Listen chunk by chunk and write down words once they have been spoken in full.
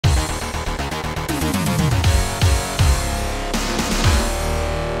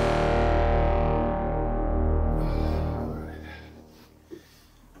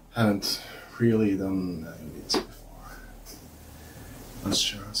haven't really done any videos before. Not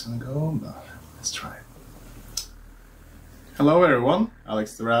sure how it's gonna go, but let's try it. Hello everyone,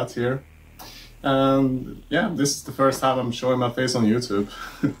 Alex the Rat here. And yeah, this is the first time I'm showing my face on YouTube.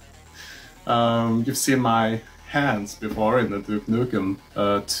 You've seen my hands before in the Duke Nukem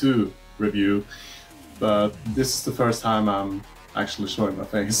 2 review, but this is the first time I'm actually showing my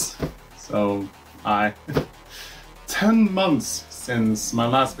face. So, 10 months since my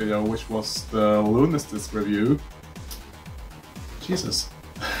last video, which was the Lunastics review. Jesus.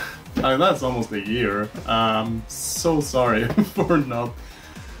 That's almost a year. I'm so sorry for not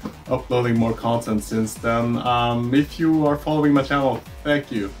uploading more content since then. If you are following my channel,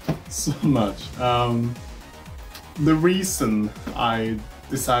 thank you so much. The reason I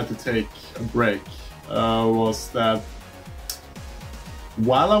decided to take a break was that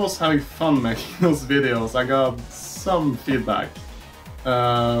while I was having fun making those videos, I got some feedback,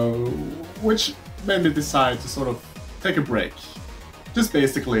 which made me decide to sort of take a break. Just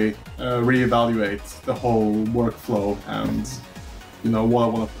basically reevaluate the whole workflow and, you know, what I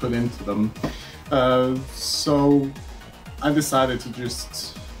want to put into them. So I decided to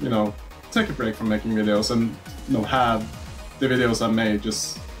just, you know, take a break from making videos and, you know, have the videos I made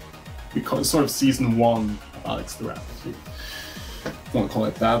just because sort of season 1 of Alex the Rat, if you want to call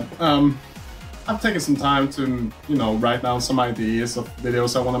it that. I've taken some time to, you know, write down some ideas of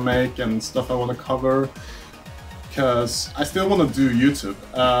videos I want to make and stuff I want to cover, because I still want to do YouTube.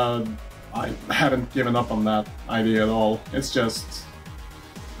 I haven't given up on that idea at all. It's just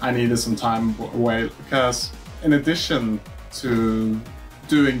I needed some time away, because in addition to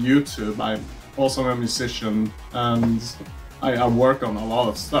doing YouTube, I'm also a musician and I work on a lot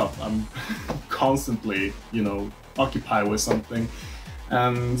of stuff. I'm constantly, you know, occupied with something.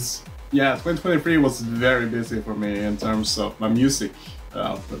 And yeah, 2023 was very busy for me in terms of my music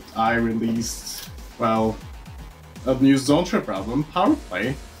output. I released, well, a new Zone Trip album, Power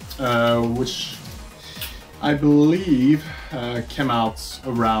Play, which I believe came out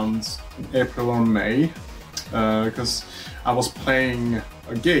around April or May, because I was playing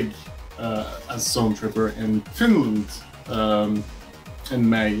a gig as Zone Tripper in Finland in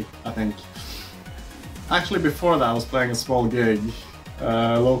May, I think. Actually, before that I was playing a small gig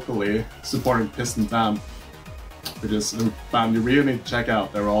locally supporting Piston Damp, which is a band you really need to check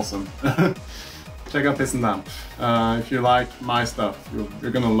out. They're awesome. Check out Piston Damp. If you like my stuff,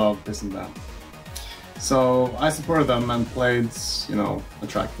 you're gonna love Piston Damp. So I supported them and played, you know, a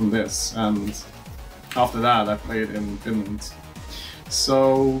track from this, and after that I played in Finland.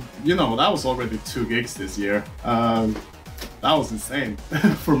 So, you know, that was already 2 gigs this year. That was insane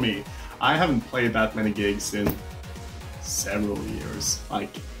for me. I haven't played that many gigs in several years, like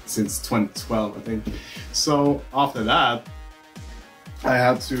since 2012, I think. So after that, I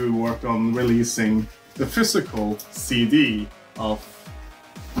had to work on releasing the physical CD of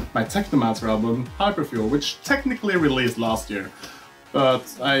my Technomancer album, Hyperfuel, which technically released last year, but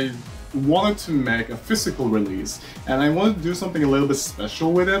I wanted to make a physical release and I wanted to do something a little bit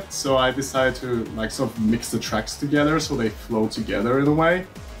special with it, so I decided to like sort of mix the tracks together so they flow together in a way,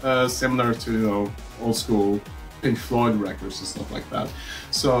 similar to, you know, old school Pink Floyd records and stuff like that.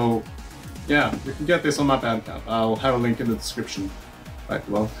 So yeah, you can get this on my Bandcamp. I'll have a link in the description right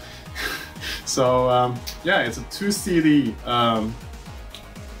below. So yeah, it's a 2 CD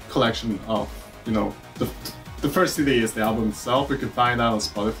collection of, you know, the first CD is the album itself. You can find that on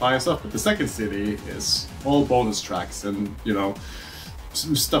Spotify and stuff, but the second CD is all bonus tracks and, you know,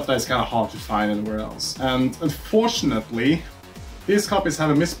 stuff that is kind of hard to find anywhere else. And unfortunately, these copies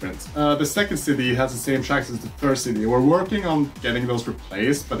have a misprint. The second CD has the same tracks as the first CD. We're working on getting those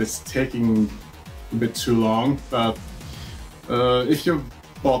replaced, but it's taking a bit too long. But if you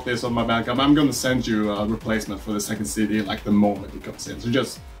bought this on my Bandcamp, I'm gonna send you a replacement for the second CD like the moment it comes in. So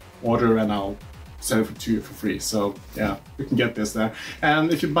just order and I'll send it to you for free. So yeah, you can get this there.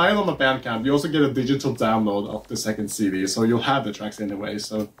 And if you buy it on my Bandcamp, you also get a digital download of the second CD. So you'll have the tracks anyway,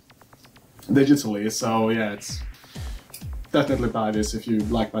 so digitally. So yeah, it's definitely buy this if you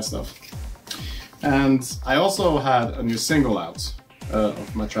like my stuff. And I also had a new single out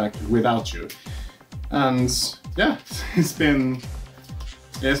of my track Without You. And yeah, it's been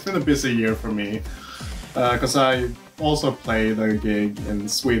a busy year for me, because I also played a gig in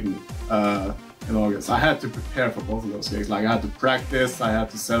Sweden in August. I had to prepare for both of those gigs. Like, I had to practice, I had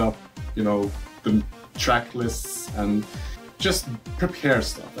to set up, you know, the track lists and just prepare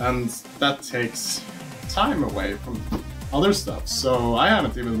stuff, and that takes time away from other stuff. So I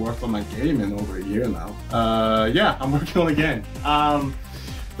haven't even worked on my game in over a year now. Yeah, I'm working on a game.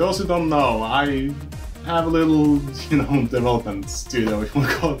 Those who don't know, I have a little, you know, development studio, if you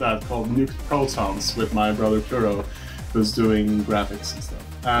want to call it that, called Nuke Protons with my brother Kuro, who's doing graphics and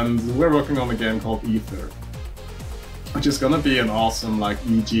stuff. And we're working on a game called Ether, which is gonna be an awesome like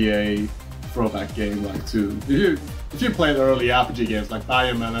EGA throwback game. Like if you played early RPG games like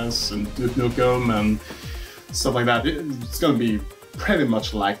Biomenace and Duke Nukem and stuff like that, it's gonna be pretty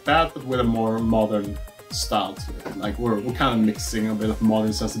much like that, but with a more modern style to it. Like we're kind of mixing a bit of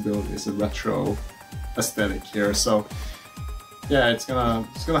modern sensibilities and retro aesthetic here. So yeah, it's gonna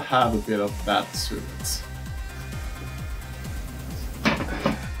have a bit of that to it.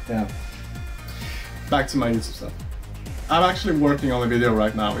 Yeah. Back to my YouTube stuff. I'm actually working on a video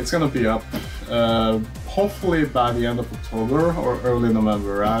right now. It's gonna be up hopefully by the end of October or early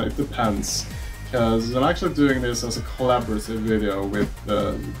November. It depends, because I'm actually doing this as a collaborative video with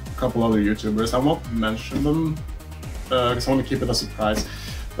a couple other YouTubers. I won't mention them because I want to keep it a surprise.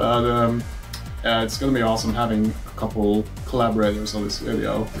 But it's gonna be awesome having a couple collaborators on this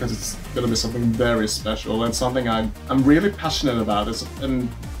video, because it's gonna be something very special and something I'm really passionate about. And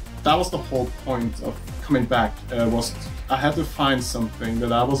that was the whole point of coming back, was I had to find something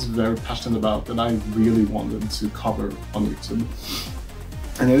that I was very passionate about, that I really wanted to cover on YouTube.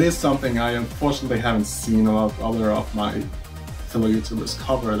 And it is something I unfortunately haven't seen a lot of other of my fellow YouTubers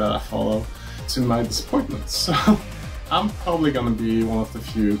cover that I follow, to my disappointment. So I'm probably gonna be one of the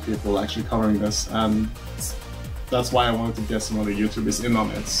few people actually covering this, and that's why I wanted to get some other YouTubers in on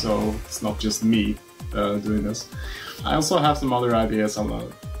it, so it's not just me doing this. I also have some other ideas I'm gonna,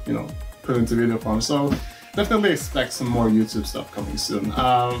 you know, put into video form, so definitely expect some more YouTube stuff coming soon.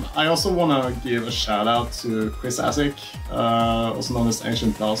 I also want to give a shout out to Chris Asic, also known as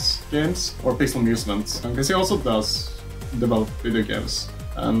Ancient DOS Games, or Pixel Amusement, because he also does develop video games.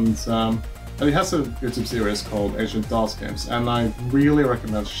 And he has a YouTube series called Ancient DOS Games, and I really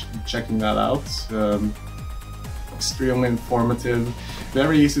recommend checking that out. Extremely informative,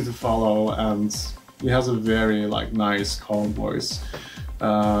 very easy to follow, and he has a very like nice, calm voice.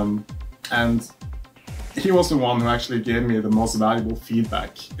 And he was the one who actually gave me the most valuable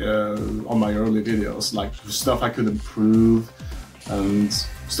feedback on my early videos, like stuff I could improve and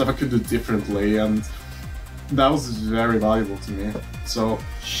stuff I could do differently, and that was very valuable to me. So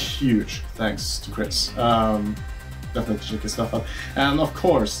huge thanks to Chris. Definitely check his stuff out. And of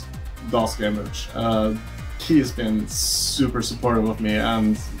course, Dosgamert. He has been super supportive of me,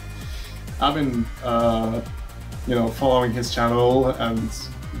 and I've been you know, following his channel and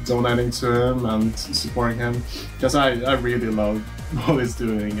donating to him and supporting him, because I really love what he's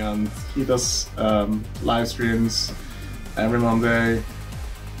doing. And he does live streams every Monday,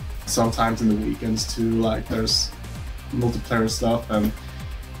 sometimes in the weekends too. Like there's multiplayer stuff, and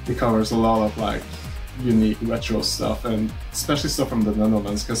he covers a lot of like unique retro stuff, and especially stuff from the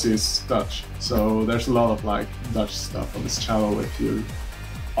Netherlands, because he's Dutch. So there's a lot of like Dutch stuff on his channel if you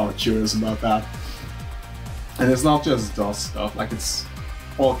are curious about that. And it's not just DOS stuff, like it's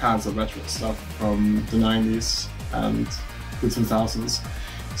all kinds of retro stuff from the 90s and the 2000s.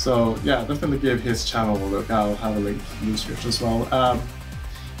 So yeah, definitely give his channel a look. I'll have a link in the description as well.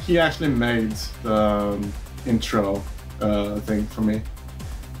 He actually made the intro thing for me.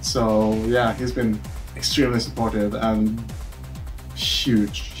 So yeah, he's been extremely supportive, and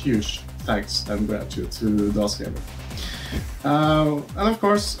huge thanks and gratitude to Dosgamert. And of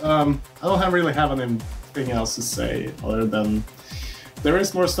course, I don't really have anything else to say other than there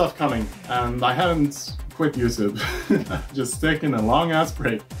is more stuff coming, and I haven't quit YouTube. I've just taken a long ass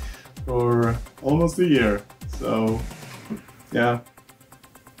break for almost a year. So yeah,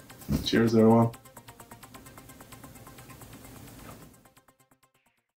 cheers everyone.